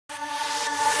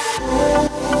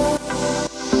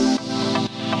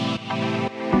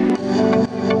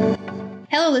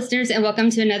Hello, listeners, and welcome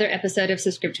to another episode of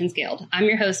Subscriptions Guild. I'm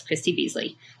your host, Christy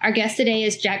Beasley. Our guest today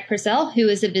is Jack Purcell, who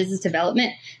is a business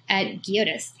development at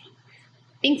GEODIS.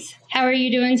 Thanks. How are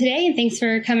you doing today? And thanks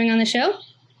for coming on the show.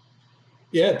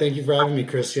 Yeah, thank you for having me,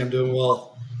 Christy. I'm doing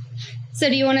well. So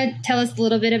do you want to tell us a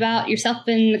little bit about yourself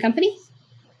and the company?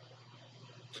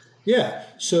 Yeah,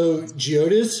 so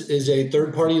GEODIS is a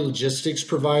third-party logistics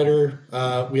provider.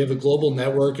 We have a global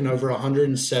network in over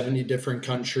 170 different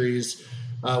countries.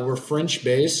 We're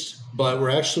French-based, but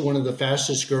we're actually one of the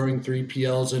fastest-growing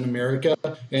 3PLs in America,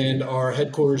 and our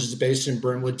headquarters is based in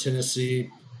Brentwood,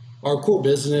 Tennessee. Our core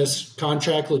business,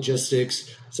 contract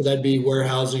logistics, so that'd be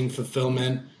warehousing,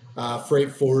 fulfillment,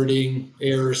 freight forwarding,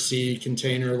 air or sea,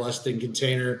 container, less than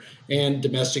container, and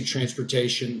domestic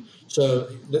transportation. So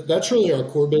that's really our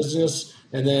core business.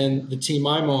 And then the team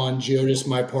I'm on, GEODIS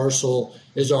MyParcel,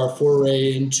 is our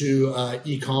foray into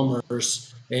e-commerce.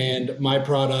 And my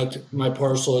product,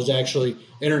 MyParcel, is actually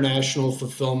international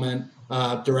fulfillment,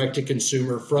 direct to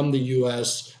consumer from the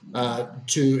U.S.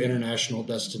 To international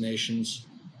destinations.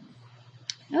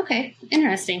 Okay,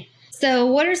 interesting. So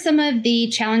what are some of the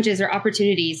challenges or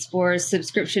opportunities for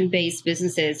subscription-based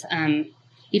businesses?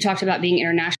 You talked about being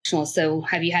international. So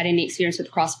have you had any experience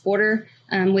with cross-border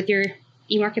with your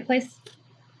e-marketplace?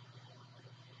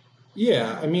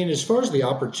 Yeah, I mean, as far as the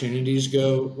opportunities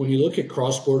go, when you look at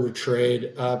cross-border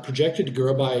trade, projected to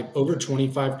grow by over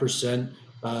 25%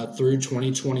 through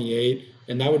 2028,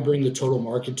 and that would bring the total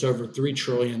market to over $3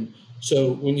 trillion.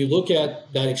 So when you look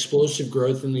at that explosive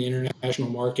growth in the international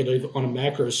market on a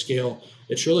macro scale,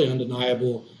 it's really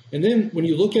undeniable. And then when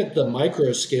you look at the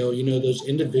micro scale, you know, those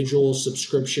individual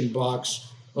subscription box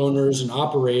owners and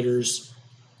operators,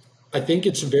 I think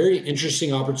it's a very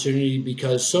interesting opportunity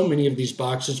because so many of these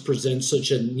boxes present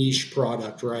such a niche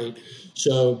product, right?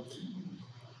 So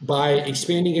by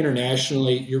expanding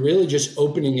internationally, you're really just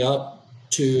opening up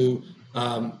to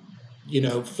 4x,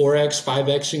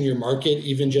 5xing your market,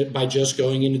 even by just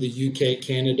going into the UK,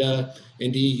 Canada,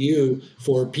 and EU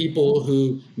for people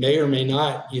who may or may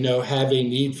not, have a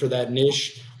need for that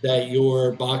niche that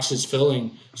your box is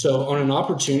filling. So on an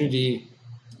opportunity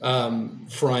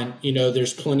front,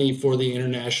 there's plenty for the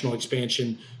international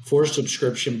expansion for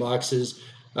subscription boxes.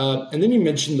 And then you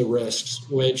mentioned the risks,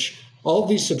 which all of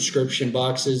these subscription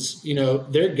boxes,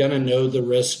 they're going to know the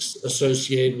risks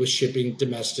associated with shipping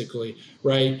domestically,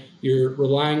 right? You're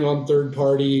relying on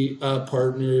third-party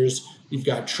partners. You've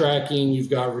got tracking, you've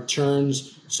got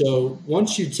returns. So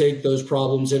once you take those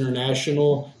problems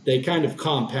international, they kind of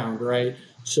compound, right?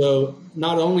 So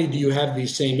not only do you have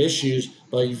these same issues,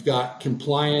 but you've got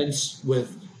compliance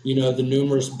with, the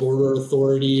numerous border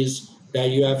authorities that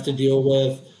you have to deal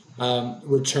with.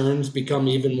 Returns become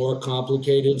even more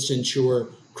complicated since you're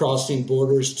crossing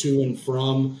borders to and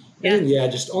from. Yeah.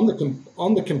 And just on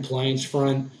the compliance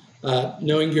front,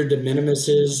 knowing your de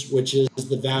minimis, which is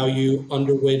the value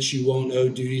under which you won't owe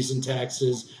duties and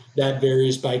taxes, that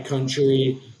varies by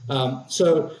country.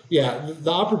 The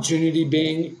opportunity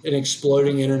being an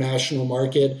exploding international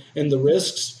market, and the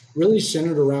risks really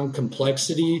centered around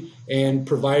complexity and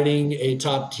providing a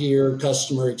top-tier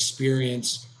customer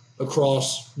experience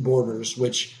across borders,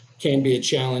 which can be a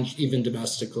challenge even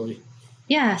domestically.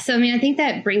 Yeah. So, I think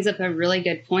that brings up a really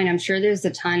good point. I'm sure there's a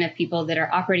ton of people that are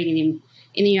operating in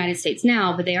the United States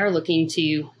now, but they are looking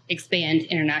to expand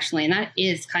internationally. And that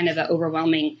is kind of an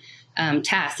overwhelming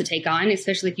task to take on,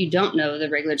 especially if you don't know the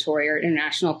regulatory or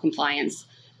international compliance.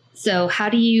 So how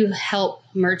do you help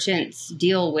merchants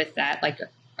deal with that? Like,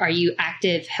 are you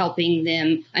active helping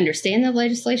them understand the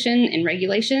legislation and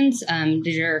regulations?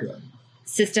 Does your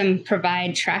system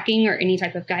provide tracking or any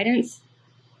type of guidance?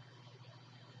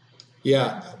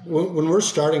 Yeah, when we're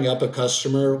starting up a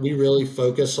customer, we really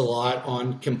focus a lot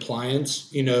on compliance.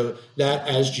 That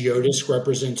as GEODIS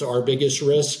represents our biggest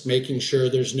risk, making sure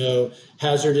there's no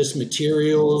hazardous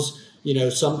materials.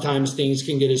 Sometimes things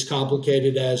can get as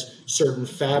complicated as certain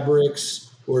fabrics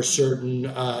or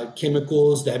certain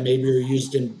chemicals that maybe are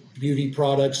used in beauty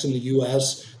products in the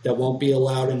U.S. that won't be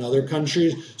allowed in other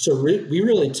countries. So we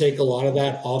really take a lot of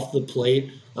that off the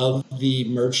plate of the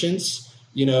merchants,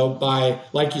 by,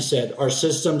 like you said, our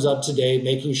system's up to date,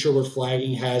 making sure we're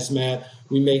flagging hazmat.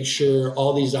 We make sure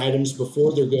all these items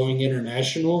before they're going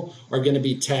international are going to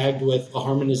be tagged with a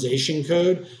harmonization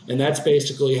code. And that's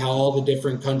basically how all the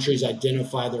different countries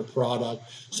identify their product.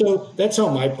 So that's how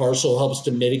MyParcel helps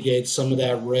to mitigate some of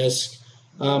that risk.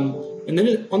 And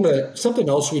then something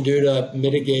else we do to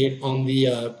mitigate on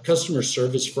the customer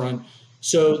service front.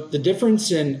 So the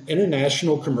difference in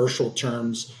international commercial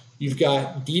terms, you've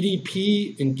got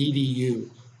DDP and DDU.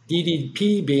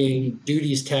 DDP being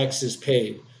duties, taxes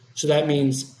paid. So that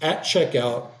means at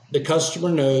checkout, the customer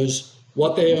knows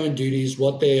what they owe in duties,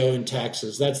 what they owe in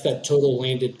taxes. That's that total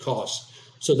landed cost.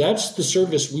 So that's the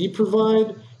service we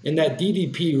provide, and that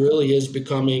DDP really is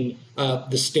becoming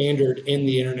the standard in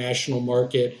the international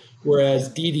market, whereas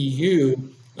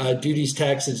DDU, duties,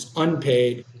 taxes,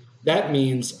 unpaid, that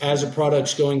means as a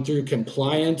product's going through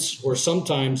compliance, or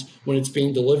sometimes when it's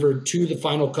being delivered to the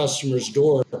final customer's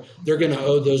door, they're going to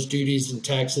owe those duties and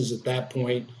taxes at that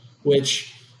point,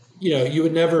 which, you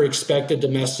would never expect a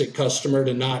domestic customer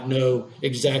to not know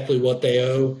exactly what they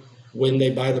owe when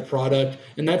they buy the product.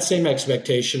 And that same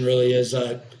expectation really is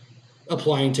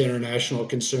applying to international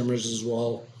consumers as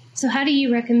well. So how do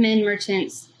you recommend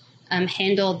merchants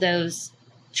handle those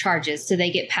charges? Do they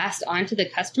get passed on to the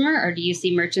customer, or do you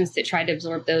see merchants that try to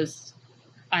absorb those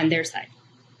on their side?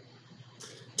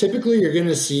 Typically, you're going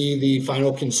to see the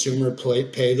final consumer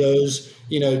pay those.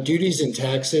 Duties and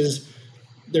taxes,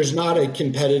 there's not a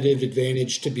competitive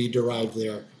advantage to be derived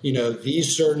there.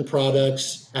 These certain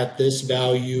products at this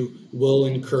value will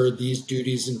incur these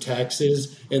duties and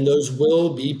taxes, and those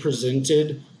will be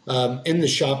presented in the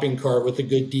shopping cart with a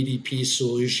good DDP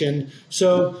solution.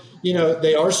 So,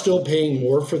 they are still paying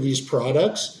more for these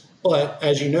products, but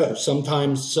as you know,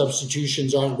 sometimes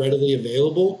substitutions aren't readily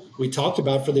available. We talked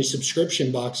about for the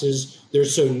subscription boxes, they're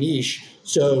so niche.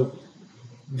 So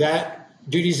that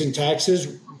duties and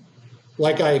taxes,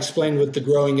 like I explained with the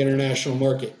growing international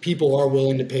market, people are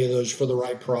willing to pay those for the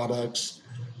right products.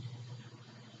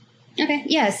 Okay.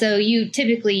 Yeah. So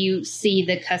you see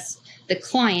the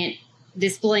client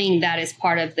displaying that as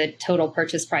part of the total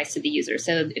purchase price to the user.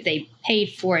 So if they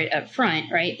paid for it up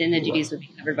front, right, then the duties would be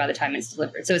covered by the time it's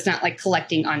delivered. So it's not like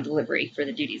collecting on delivery for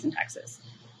the duties and taxes.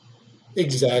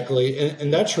 Exactly.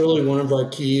 And that's really one of our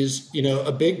keys.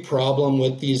 A big problem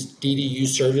with these DDU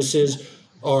services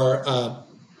are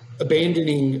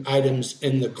abandoning items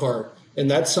in the cart.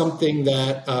 And that's something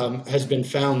that has been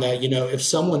found that, if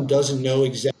someone doesn't know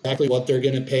exactly what they're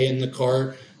going to pay in the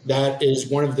cart, that is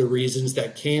one of the reasons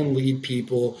that can lead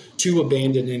people to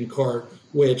abandon in cart,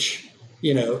 which,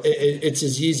 it's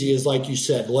as easy as, like you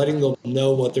said, letting them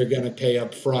know what they're going to pay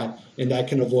up front. And that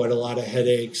can avoid a lot of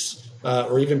headaches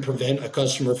or even prevent a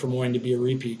customer from wanting to be a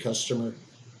repeat customer.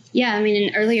 Yeah.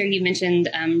 And earlier you mentioned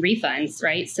refunds,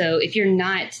 right? So if you're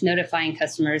not notifying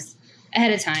customers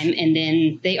ahead of time and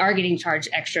then they are getting charged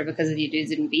extra because of the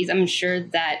dues and fees, I'm sure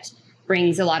that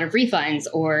brings a lot of refunds,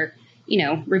 or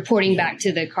reporting back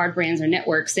to the card brands or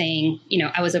network saying,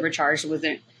 I was overcharged,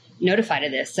 wasn't notified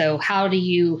of this. So how do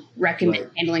you recommend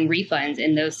handling refunds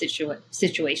in those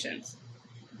situations?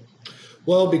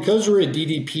 Well, because we're a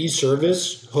DDP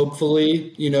service,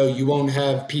 hopefully, you won't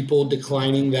have people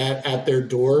declining that at their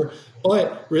door.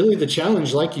 But really the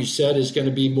challenge, like you said, is going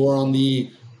to be more on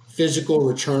the physical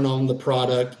return on the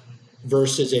product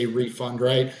versus a refund,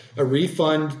 right? A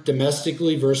refund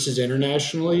domestically versus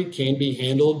internationally can be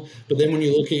handled. But then when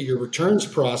you look at your returns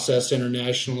process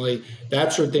internationally,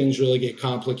 that's where things really get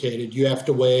complicated. You have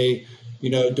to weigh,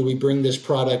 do we bring this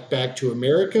product back to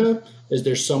America? Is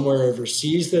there somewhere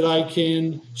overseas that I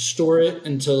can store it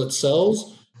until it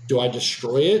sells? Do I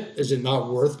destroy it? Is it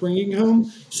not worth bringing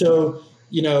home? So,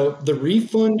 the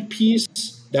refund piece,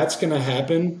 that's going to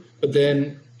happen. But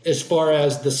then as far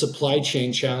as the supply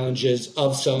chain challenges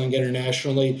of selling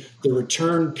internationally, the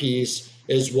return piece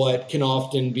is what can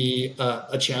often be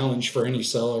a challenge for any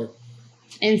seller.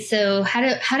 And so how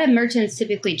do merchants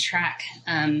typically track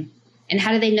and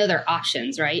how do they know their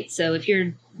options, right? So if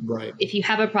you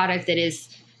have a product that is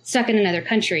stuck in another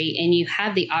country and you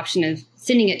have the option of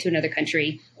sending it to another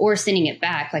country or sending it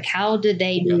back, like how do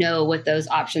they know what those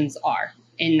options are?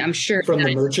 And I'm sure from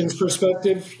the merchant's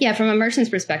perspective. Yeah, from a merchant's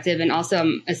perspective. And also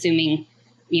I'm assuming,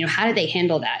 how do they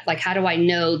handle that? Like, how do I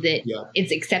know that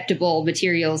it's acceptable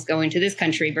materials going to this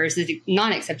country versus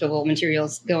non-acceptable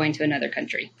materials going to another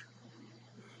country?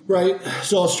 Right.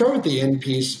 So I'll start with the end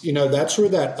piece. That's where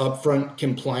that upfront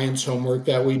compliance homework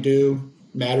that we do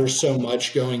matters so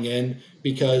much going in,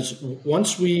 because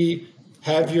once we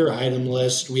have your item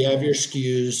list, we have your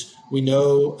SKUs, we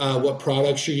know what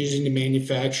products you're using to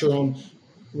manufacture them,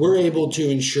 we're able to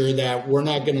ensure that we're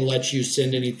not going to let you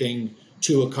send anything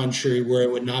to a country where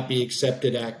it would not be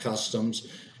accepted at customs.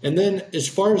 And then as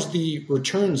far as the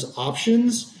returns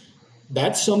options,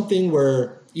 that's something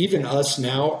where even us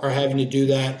now are having to do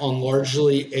that on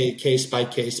largely a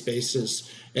case-by-case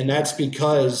basis. And that's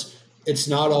because it's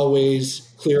not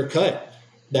always clear-cut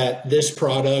that this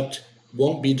product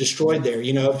won't be destroyed there.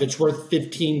 If it's worth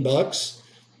 $15,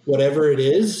 whatever it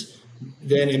is,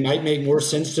 then it might make more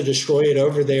sense to destroy it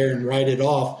over there and write it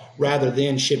off rather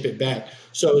than ship it back.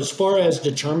 So as far as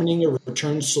determining a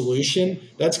return solution,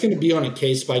 that's going to be on a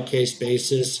case-by-case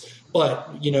basis.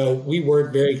 But, we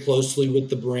work very closely with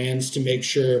the brands to make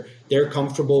sure they're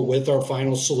comfortable with our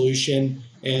final solution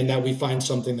and that we find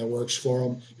something that works for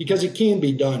them, because it can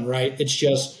be done, right? It's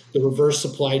just the reverse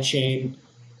supply chain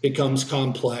becomes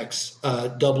complex,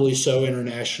 doubly so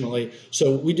internationally.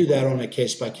 So we do that on a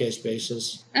case-by-case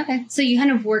basis. Okay. So you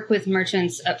kind of work with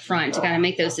merchants up front to kind of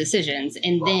make those decisions,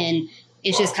 and then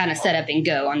it's just kind of set up and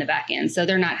go on the back end. So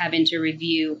they're not having to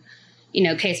review,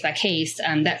 case by case.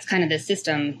 That's kind of the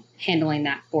system handling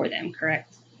that for them,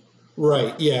 correct?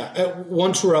 Right. Yeah.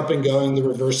 Once we're up and going, the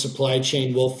reverse supply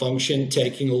chain will function,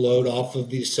 taking a load off of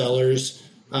these sellers.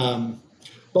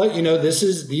 But,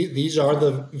 these are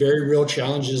the very real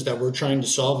challenges that we're trying to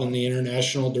solve in the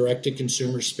international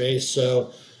direct-to-consumer space.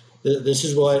 So this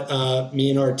is what me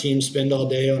and our team spend all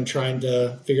day on, trying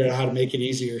to figure out how to make it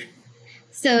easier.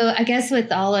 So I guess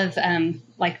with all of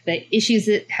the issues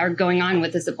that are going on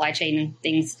with the supply chain and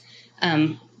things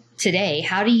today,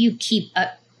 how do you keep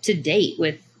up to date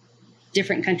with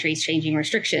different countries changing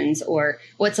restrictions, or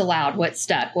what's allowed, what's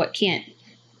stuck, what can't,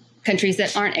 countries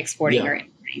that aren't exporting or importing?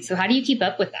 So how do you keep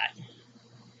up with that?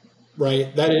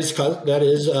 Right. That is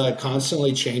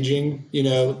constantly changing.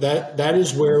 That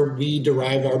is where we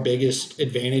derive our biggest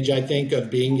advantage, I think, of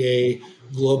being a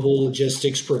global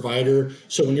logistics provider.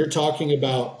 So when you're talking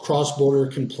about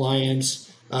cross-border compliance,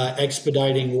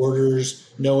 expediting orders,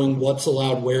 knowing what's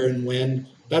allowed where and when,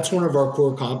 that's one of our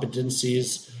core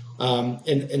competencies.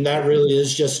 And that really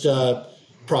is just a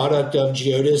product of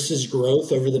GEODIS's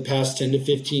growth over the past 10 to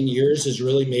 15 years has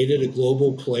really made it a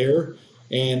global player.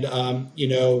 And,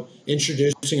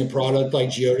 introducing a product like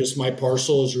GEODIS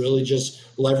MyParcel is really just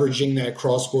leveraging that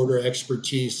cross-border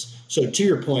expertise. So to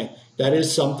your point, that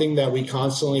is something that we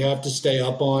constantly have to stay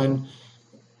up on.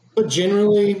 But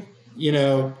generally,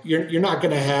 you're not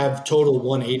going to have total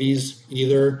 180s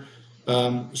either.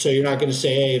 So you're not going to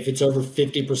say, hey, if it's over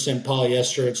 50%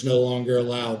 polyester, it's no longer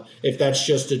allowed. If that's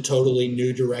just a totally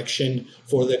new direction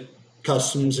for the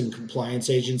customs and compliance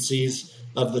agencies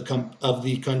of the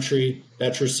country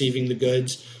that's receiving the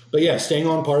goods. But yeah, staying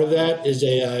on part of that is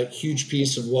a huge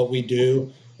piece of what we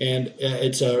do. And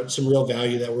it's some real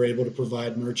value that we're able to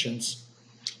provide merchants.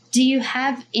 Do you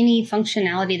have any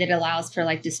functionality that allows for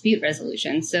dispute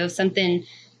resolution? So if something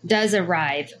does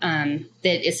arrive that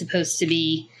is supposed to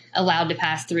be allowed to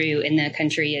pass through and the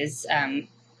country is, saying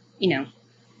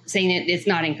that it's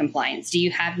not in compliance, do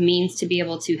you have means to be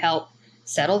able to help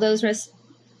settle those risks?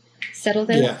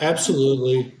 Yeah,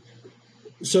 absolutely.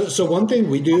 So one thing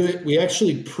we do, we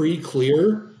actually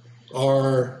pre-clear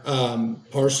our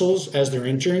parcels as they're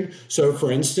entering. So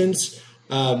for instance,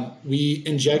 we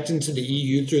inject into the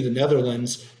EU through the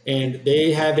Netherlands, and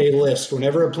they have a list.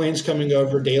 Whenever a plane's coming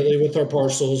over daily with our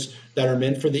parcels that are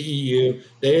meant for the EU,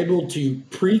 they're able to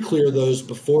pre-clear those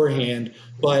beforehand.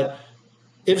 But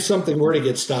if something were to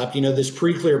get stopped, this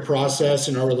pre-clear process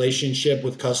and our relationship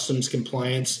with customs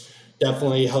compliance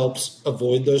definitely helps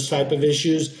avoid those type of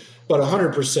issues. But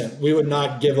 100%, we would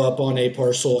not give up on a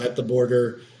parcel at the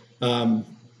border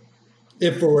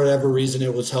if for whatever reason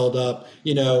it was held up.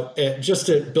 Just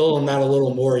to build on that a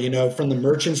little more, from the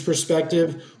merchant's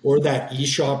perspective or that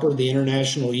e-shopper, the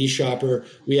international e-shopper,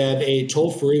 we have a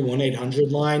toll-free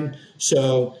 1-800 line.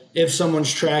 So if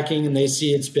someone's tracking and they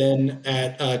see it's been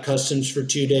at customs for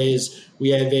 2 days, we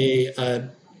have a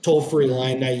toll-free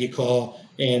line that you call,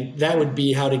 and that would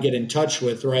be how to get in touch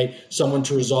with, right, someone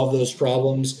to resolve those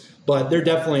problems. But there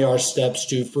definitely are steps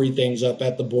to free things up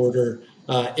at the border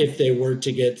if they were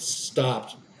to get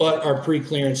stopped. But our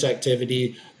pre-clearance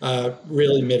activity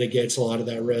really mitigates a lot of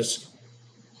that risk.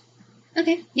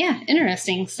 Okay. Yeah.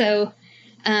 Interesting. So,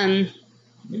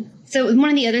 so one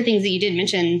of the other things that you did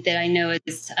mention that I know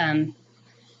is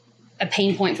a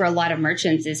pain point for a lot of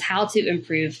merchants is how to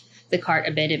improve the cart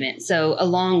abandonment. So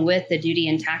along with the duty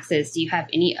and taxes, do you have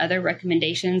any other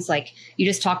recommendations? Like you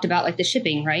just talked about the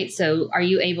shipping, right? So are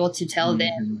you able to tell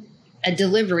them a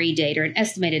delivery date or an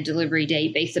estimated delivery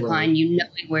date based upon knowing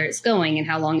where it's going and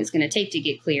how long it's going to take to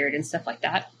get cleared and stuff like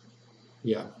that?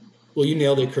 Yeah. Well, you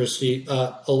nailed it, Christy.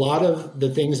 A lot of the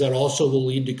things that also will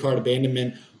lead to cart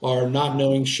abandonment are not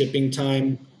knowing shipping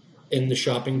time in the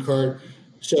shopping cart.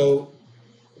 So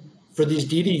for these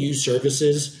DDU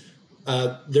services,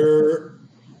 they're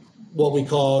what we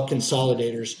call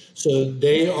consolidators. So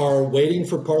they are waiting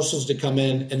for parcels to come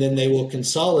in and then they will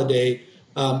consolidate.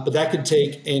 But that could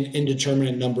take an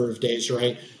indeterminate number of days,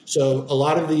 right? So a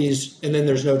lot of these, and then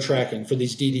there's no tracking for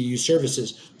these DDU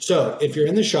services. So if you're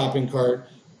in the shopping cart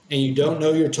and you don't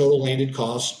know your total landed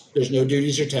cost, there's no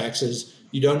duties or taxes,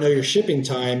 you don't know your shipping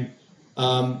time,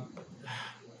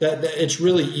 that it's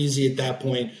really easy at that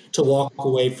point to walk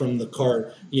away from the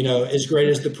cart. As great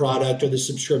as the product or the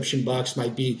subscription box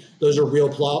might be, those are real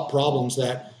problems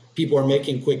that people are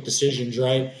making quick decisions,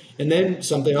 right? And then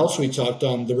something else we talked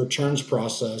on, the returns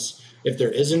process. If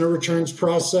there isn't a returns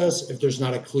process, if there's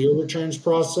not a clear returns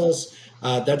process,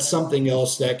 that's something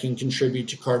else that can contribute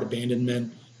to cart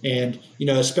abandonment. And,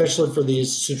 especially for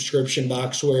these subscription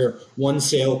box where one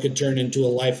sale could turn into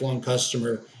a lifelong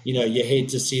customer, you hate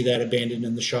to see that abandoned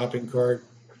in the shopping cart.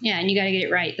 Yeah, and you got to get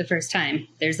it right the first time.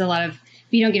 There's a lot of, if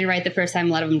you don't get it right the first time,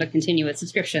 a lot of them don't continue with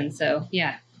subscription. So,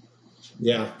 yeah.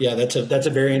 Yeah, that's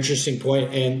a very interesting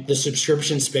point. And the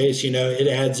subscription space, it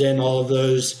adds in all of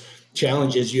those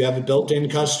challenges. You have a built-in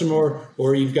customer,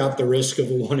 or you've got the risk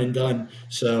of a one and done.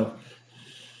 So,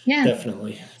 yeah,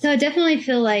 definitely. So I definitely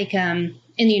feel like in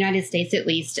the United States, at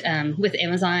least, with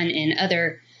Amazon and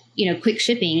other, quick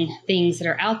shipping things that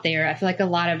are out there, I feel like a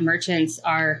lot of merchants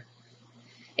are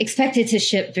expected to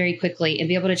ship very quickly and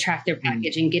be able to track their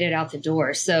package and get it out the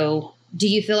door. So do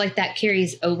you feel like that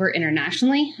carries over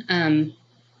internationally?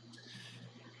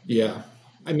 Yeah.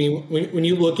 I mean, when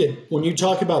you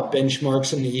talk about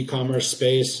benchmarks in the e-commerce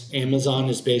space, Amazon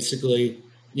is basically,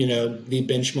 the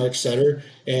benchmark setter.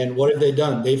 And what have they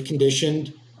done? They've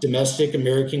conditioned domestic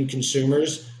American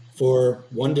consumers for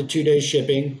 1 to 2 day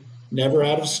shipping, never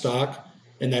out of stock.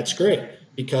 And that's great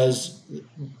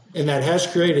and that has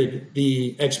created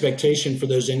the expectation for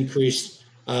those increased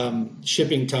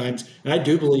shipping times. And I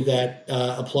do believe that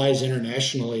applies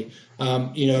internationally.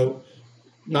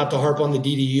 Not to harp on the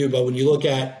DDU, but when you look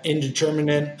at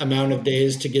indeterminate amount of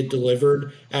days to get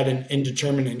delivered at an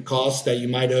indeterminate cost that you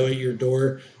might owe at your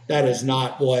door, that is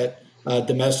not what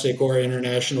domestic or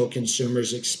international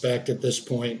consumers expect at this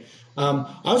point.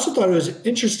 I also thought it was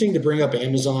interesting to bring up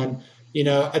Amazon.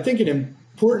 I think an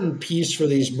important piece for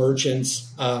these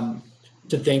merchants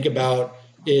to think about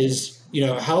is,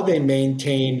 how they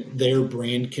maintain their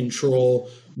brand control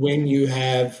when you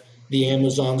have the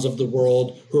Amazons of the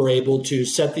world who are able to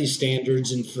set these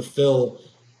standards and fulfill.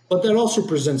 But that also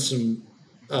presents some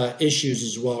issues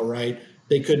as well, right?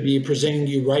 They could be presenting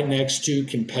you right next to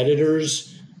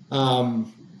competitors.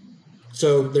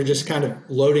 So they're just kind of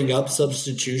loading up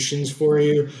substitutions for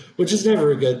you, which is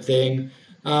never a good thing.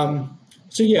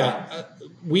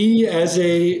 We as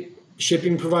a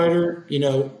shipping provider,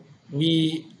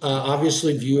 we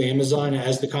obviously view Amazon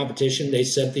as the competition. They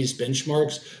set these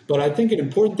benchmarks. But I think an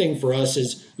important thing for us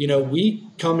is, we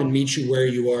come and meet you where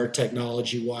you are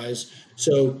technology-wise.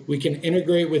 So we can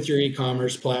integrate with your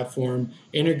e-commerce platform,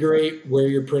 integrate where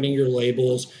you're printing your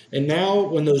labels. And now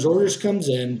when those orders comes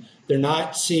in, they're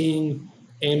not seeing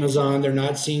Amazon, they're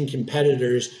not seeing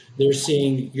competitors, they're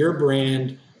seeing your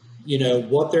brand,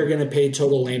 what they're going to pay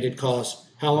total landed costs,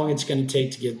 how long it's going to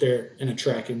take to get there, and a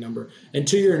tracking number. And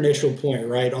to your initial point,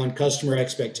 right, on customer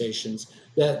expectations,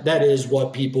 that is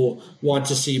what people want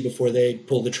to see before they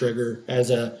pull the trigger as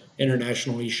a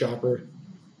international e-shopper.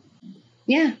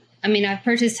 Yeah. I mean, I've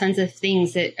purchased tons of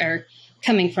things that are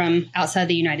coming from outside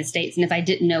the United States. And if I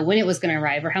didn't know when it was going to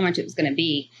arrive or how much it was going to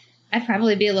be, I'd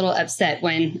probably be a little upset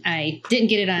when I didn't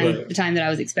get it on the time that I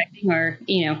was expecting, or,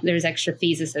 there was extra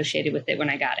fees associated with it when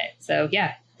I got it. So,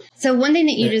 yeah. So one thing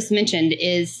that you just mentioned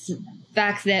is the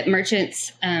fact that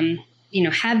merchants,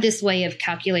 have this way of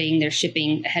calculating their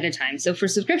shipping ahead of time. So for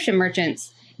subscription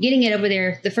merchants, getting it over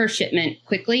there, the first shipment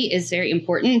quickly is very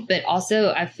important. But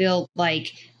also I feel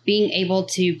like being able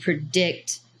to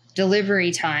predict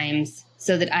delivery times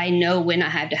so that I know when I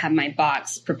have to have my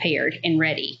box prepared and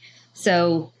ready.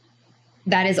 So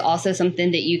that is also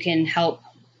something that you can help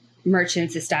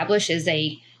merchants establish as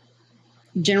a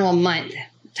general month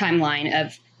timeline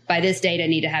of, by this date, I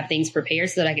need to have things prepared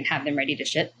so that I can have them ready to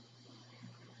ship.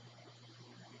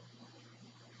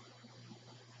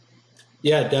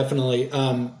 Yeah, definitely.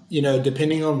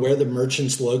 Depending on where the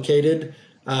merchant's located,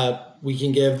 we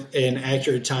can give an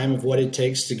accurate time of what it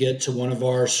takes to get to one of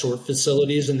our sort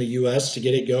facilities in the U.S. to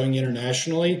get it going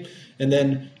internationally. And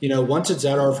then, once it's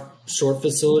at our sort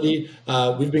facility,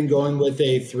 we've been going with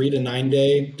a 3 to 9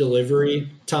 day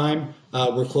delivery time.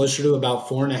 We're closer to about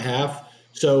 4.5.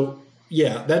 So,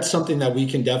 yeah, that's something that we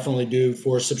can definitely do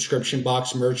for subscription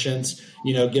box merchants,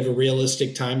 give a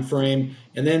realistic time frame.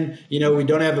 And then, we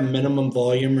don't have a minimum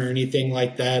volume or anything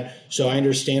like that. So I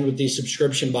understand with these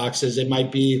subscription boxes, it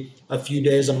might be a few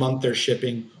days a month they're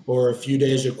shipping or a few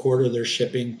days a quarter they're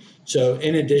shipping. So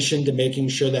in addition to making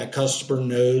sure that customer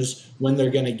knows when they're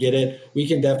going to get it, we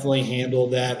can definitely handle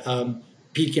that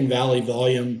peak and valley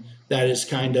volume that is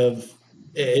kind of,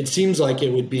 it seems like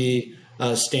it would be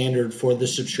standard for the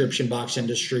subscription box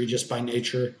industry just by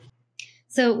nature.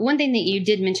 So one thing that you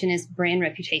did mention is brand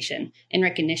reputation and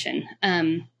recognition.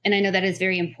 And I know that is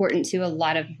very important to a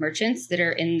lot of merchants that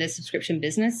are in the subscription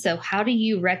business. So how do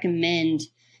you recommend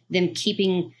them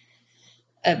keeping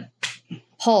a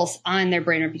pulse on their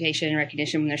brand reputation and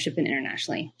recognition when they're shipping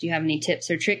internationally? Do you have any tips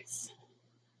or tricks?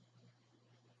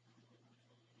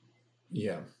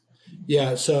 Yeah.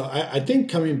 So I think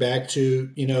coming back to,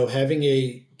 having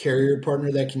a carrier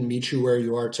partner that can meet you where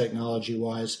you are technology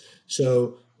wise.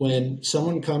 So when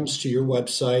someone comes to your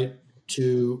website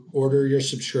to order your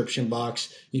subscription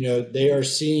box, they are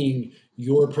seeing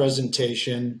your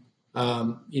presentation,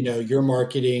 your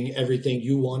marketing, everything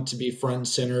you want to be front and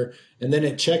center. And then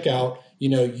at checkout,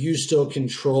 you still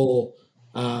control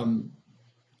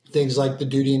things like the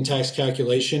duty and tax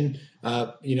calculation.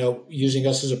 Using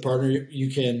us as a partner, you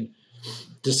can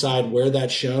decide where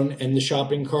that's shown in the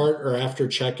shopping cart or after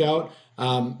checkout.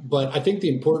 But I think the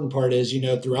important part is,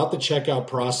 throughout the checkout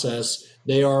process,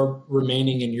 they are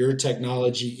remaining in your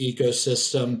technology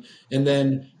ecosystem. And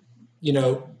then,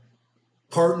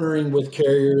 partnering with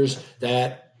carriers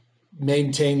that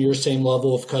maintain your same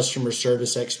level of customer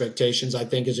service expectations, I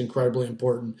think is incredibly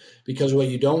important, because what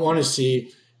you don't want to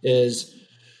see is,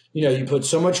 you put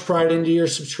so much pride into your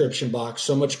subscription box,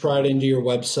 so much pride into your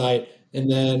website,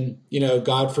 and then,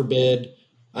 God forbid,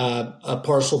 a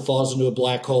parcel falls into a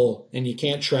black hole and you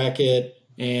can't track it,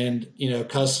 and,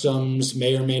 customs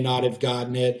may or may not have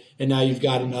gotten it, and now you've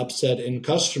got an upset in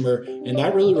customer, and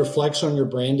that really reflects on your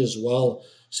brand as well.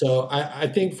 So I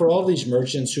think for all these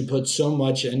merchants who put so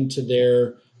much into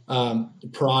their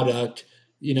product,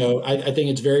 I think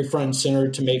it's very front and center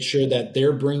to make sure that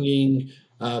they're bringing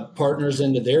partners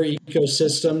into their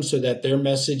ecosystem so that their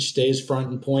message stays front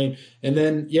and point. And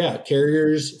then,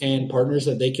 carriers and partners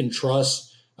that they can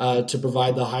trust to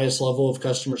provide the highest level of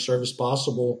customer service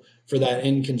possible for that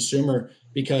end consumer.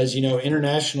 Because,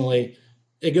 internationally,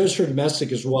 it goes for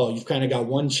domestic as well. You've kind of got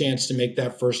one chance to make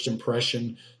that first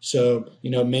impression. So,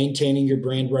 maintaining your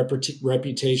brand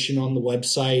reputation on the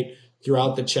website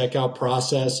throughout the checkout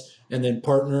process, and then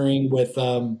partnering with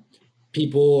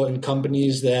people and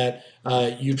companies that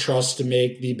you trust to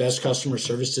make the best customer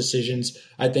service decisions,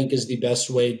 I think is the best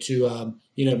way to,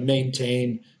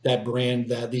 maintain that brand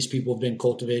that these people have been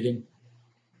cultivating.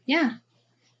 Yeah.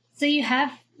 So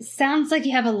sounds like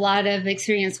you have a lot of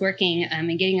experience working and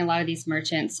getting a lot of these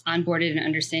merchants onboarded and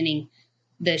understanding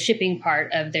the shipping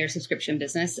part of their subscription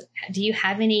business. Do you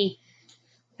have any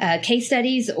case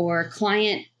studies or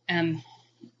client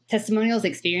testimonials,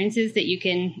 experiences that you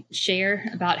can share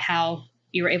about how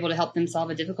you were able to help them solve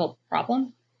a difficult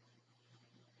problem?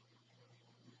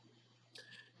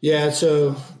 Yeah,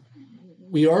 so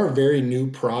we are a very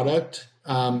new product,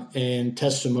 and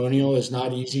testimonial is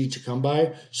not easy to come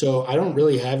by. So I don't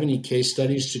really have any case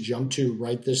studies to jump to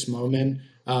right this moment,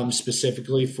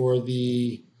 specifically for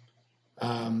the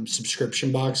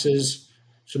subscription boxes.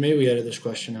 So maybe we edit this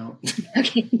question out.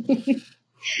 Okay.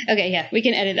 Okay, yeah, we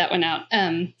can edit that one out.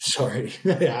 Sorry.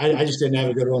 I just didn't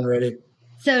have a good one ready.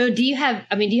 So do you have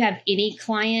any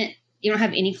client, you don't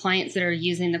have any clients that are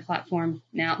using the platform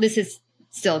now? This is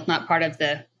still not part of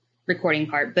the recording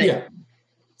part, but yeah.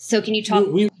 So can you talk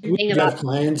we about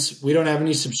clients? We don't have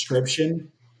any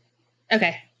subscription.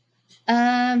 Okay.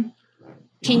 Can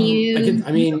you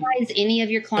utilize any of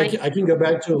your clients? I can go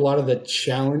back to a lot of the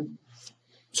challenge.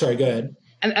 Sorry, go ahead.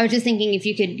 I was just thinking if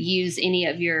you could use any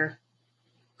of your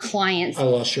clients. I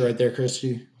lost you right there,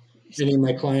 Christy. Any of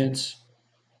my clients?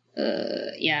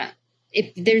 Yeah.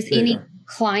 If there's any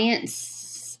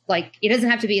clients, like it doesn't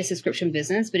have to be a subscription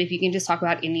business, but if you can just talk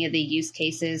about any of the use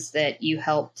cases that you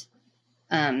helped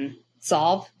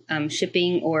solve,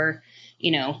 shipping or,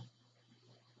 Yeah.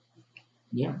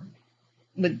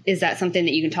 Is that something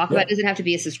that you can talk about? It doesn't have to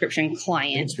be a subscription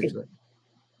client.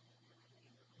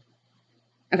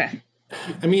 Okay.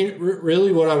 I mean,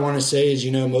 really what I want to say is,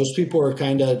 most people are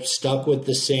kind of stuck with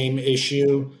the same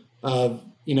issue of,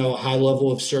 a high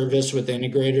level of service with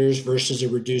integrators versus a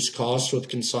reduced cost with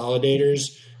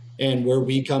consolidators. And where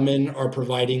we come in are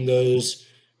providing those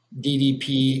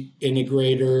DDP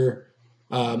integrator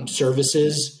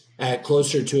services at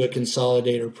closer to a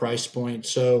consolidator price point.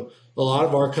 So a lot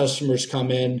of our customers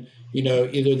come in,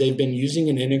 either they've been using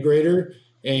an integrator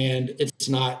and it's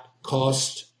not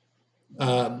cost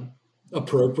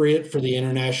appropriate for the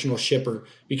international shipper,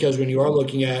 because when you are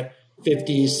looking at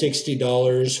 $50,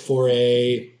 $60 for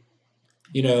a,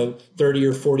 $30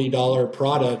 or $40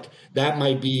 product, that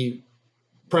might be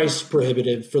price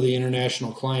prohibitive for the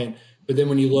international client. But then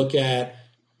when you look at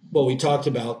what we talked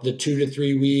about, the 2 to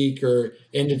 3 week or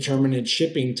indeterminate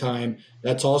shipping time,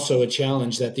 that's also a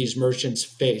challenge that these merchants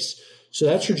face. So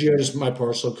that's where GEODIS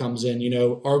MyParcel comes in.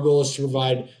 Our goal is to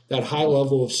provide that high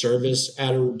level of service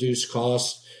at a reduced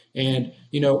cost. And,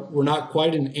 we're not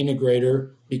quite an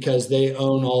integrator because they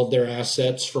own all of their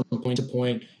assets from point to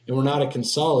point, and we're not a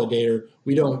consolidator.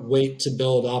 We don't wait to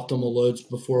build optimal loads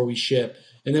before we ship.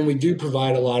 And then we do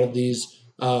provide a lot of these,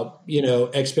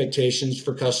 expectations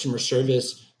for customer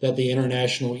service that the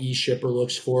international e-shipper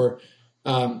looks for.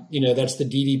 That's the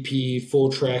DDP,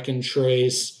 full track and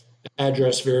trace,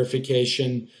 address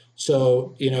verification.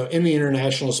 So, in the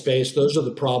international space, those are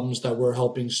the problems that we're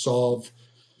helping solve.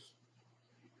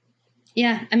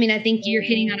 Yeah. I mean, I think you're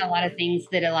hitting on a lot of things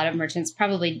that a lot of merchants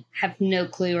probably have no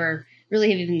clue or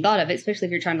really have even thought of, especially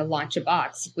if you're trying to launch a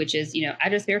box, which is,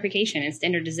 address verification and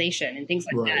standardization and things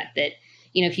like that,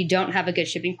 if you don't have a good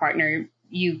shipping partner,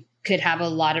 you could have a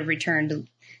lot of returned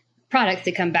products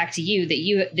that come back to you that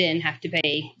you then have to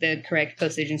pay the correct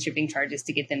postage and shipping charges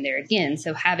to get them there again.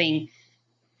 So having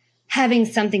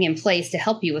something in place to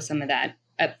help you with some of that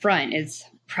up front is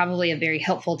probably a very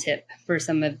helpful tip for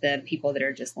some of the people that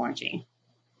are just launching.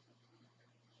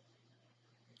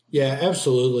 Yeah,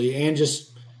 absolutely. And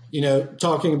just,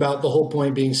 talking about the whole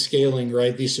point being scaling,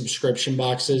 right? These subscription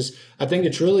boxes. I think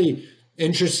it's really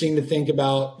interesting to think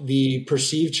about the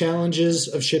perceived challenges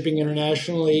of shipping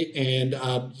internationally and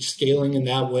scaling in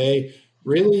that way.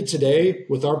 Really today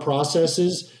with our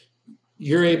processes,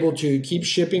 you're able to keep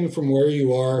shipping from where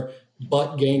you are,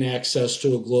 but gain access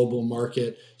to a global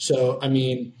market. So, I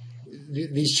mean,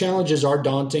 these challenges are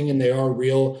daunting and they are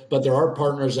real, but there are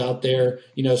partners out there,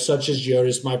 such as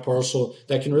GEODIS, MyParcel,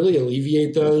 that can really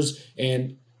alleviate those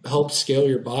and help scale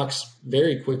your box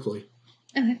very quickly.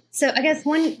 Okay. So I guess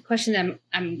one question that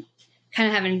I'm kind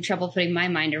of having trouble putting my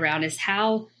mind around is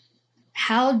how,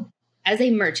 as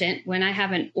a merchant, when I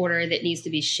have an order that needs to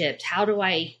be shipped, how do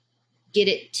I get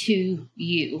it to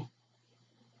you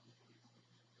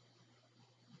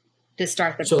to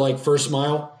start the? So like first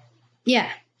mile? Yeah.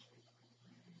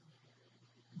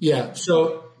 Yeah.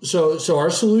 So our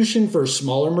solution for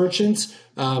smaller merchants,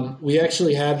 we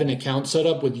actually have an account set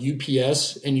up with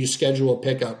UPS and you schedule a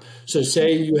pickup. So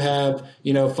say you have,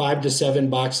 5 to 7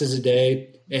 boxes a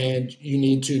day and you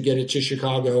need to get it to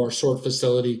Chicago, our sort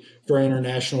facility, for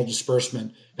international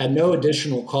disbursement. At no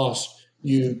additional cost,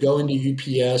 you go into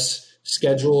UPS,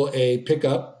 schedule a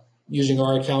pickup using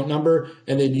our account number,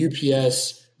 and then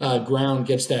UPS ground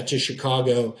gets that to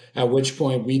Chicago, at which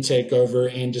point we take over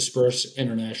and disperse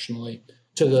internationally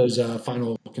to those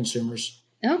final consumers.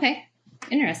 Okay.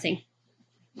 Interesting.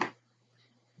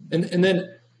 And then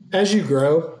as you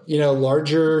grow,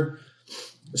 larger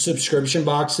subscription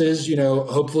boxes,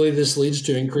 hopefully this leads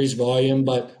to increased volume,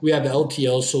 but we have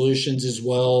LTL solutions as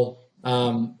well,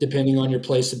 depending on your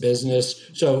place of business.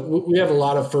 So we have a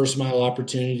lot of first mile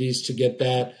opportunities to get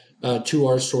that to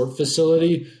our sort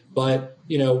facility. But,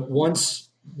 once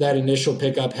that initial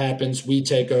pickup happens, we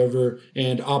take over,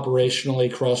 and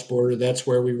operationally cross-border, that's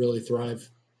where we really thrive.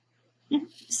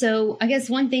 So I guess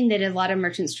one thing that a lot of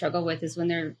merchants struggle with is when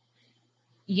they're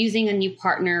using a new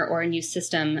partner or a new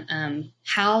system,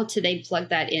 how do they plug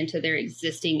that into their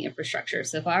existing infrastructure?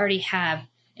 So if I already have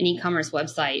an e-commerce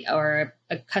website or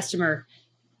a customer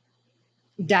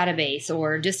database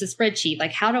or just a spreadsheet,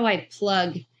 like how do I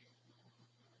plug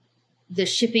the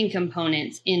shipping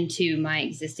components into my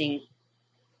existing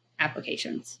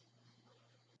applications?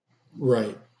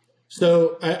 Right.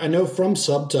 So I know from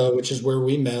Subta, which is where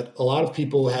we met, a lot of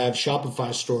people have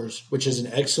Shopify stores, which is an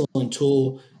excellent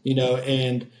tool,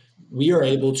 and we are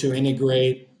able to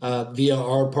integrate via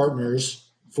our partners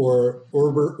for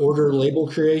order label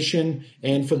creation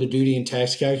and for the duty and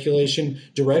tax calculation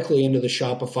directly into the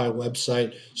Shopify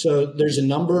website. So there's a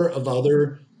number of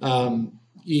other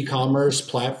e-commerce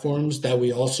platforms that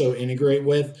we also integrate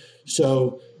with.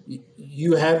 So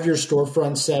you have your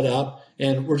storefront set up,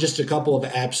 and we're just a couple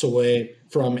of apps away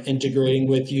from integrating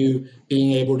with you,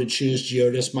 being able to choose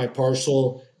GEODIS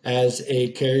MyParcel as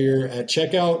a carrier at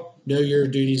checkout, know your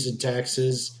duties and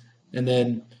taxes, and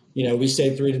then we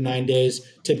say 3 to 9 days,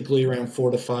 typically around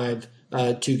 4 to 5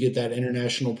 to get that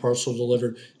international parcel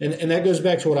delivered. And that goes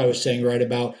back to what I was saying, right,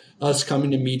 about us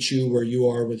coming to meet you where you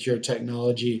are with your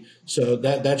technology. So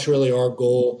that's really our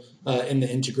goal in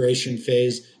the integration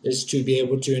phase, is to be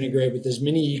able to integrate with as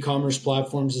many e-commerce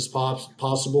platforms as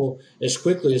possible, as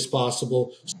quickly as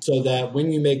possible, so that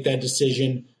when you make that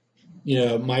decision,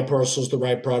 MyParcel is the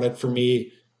right product for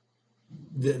me,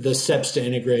 the steps to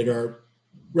integrate are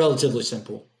relatively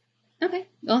simple. Okay.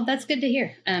 Well, that's good to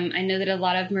hear. I know that a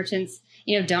lot of merchants,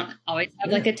 don't always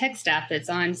have like a tech staff that's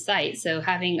on site. So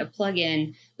having a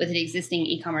plugin with an existing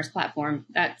e-commerce platform,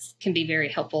 that can be very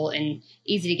helpful and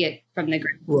easy to get from the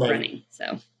ground running.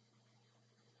 So.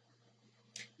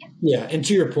 Yeah. And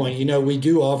to your point, we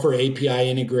do offer API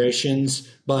integrations,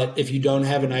 but if you don't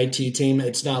have an IT team,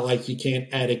 it's not like you can't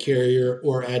add a carrier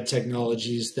or add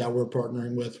technologies that we're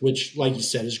partnering with, which, like you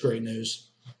said, is great news.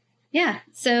 Yeah.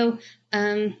 So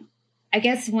I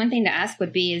guess one thing to ask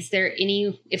would be,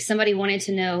 if somebody wanted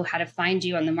to know how to find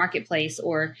you on the marketplace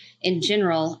or in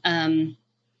general,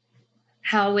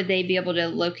 how would they be able to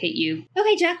locate you?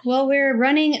 Okay, Jack. Well, we're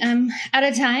running out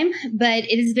of time, but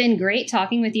it has been great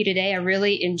talking with you today. I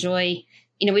really enjoy,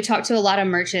 we talk to a lot of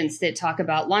merchants that talk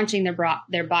about launching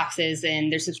their boxes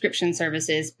and their subscription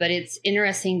services, but it's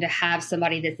interesting to have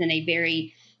somebody that's in a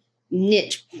very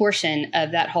niche portion of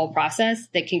that whole process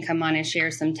that can come on and share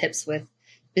some tips with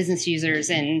business users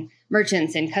and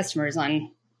merchants and customers on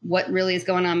what really is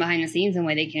going on behind the scenes and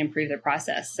way they can improve their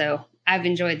process. So I've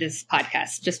enjoyed this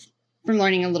podcast just from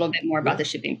learning a little bit more about the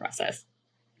shipping process.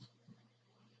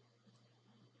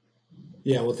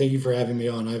 Yeah, well, thank you for having me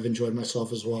on. I've enjoyed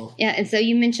myself as well. Yeah, and so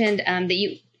you mentioned that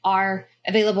you are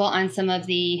available on some of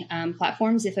the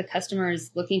platforms. If a customer is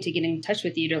looking to get in touch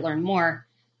with you to learn more,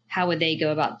 how would they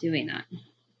go about doing that?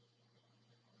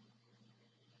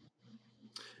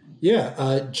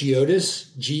 Yeah,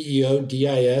 GEODIS,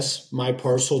 GEODIS,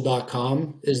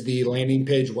 MyParcel.com is the landing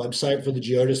page website for the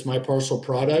GEODIS MyParcel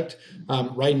product.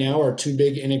 Right now, our two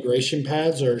big integration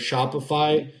paths are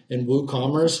Shopify and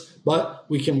WooCommerce, but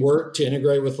we can work to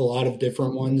integrate with a lot of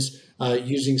different ones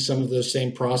using some of those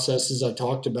same processes I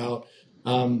talked about.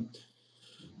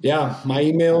 Yeah, my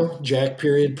email,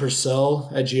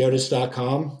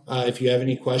 jack.purcell@geodis.com. If you have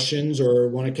any questions or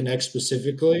want to connect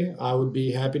specifically, I would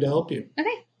be happy to help you. Okay.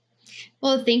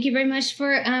 Well, thank you very much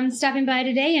for stopping by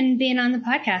today and being on the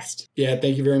podcast. Yeah,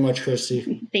 thank you very much,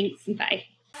 Christy. Thanks. Bye.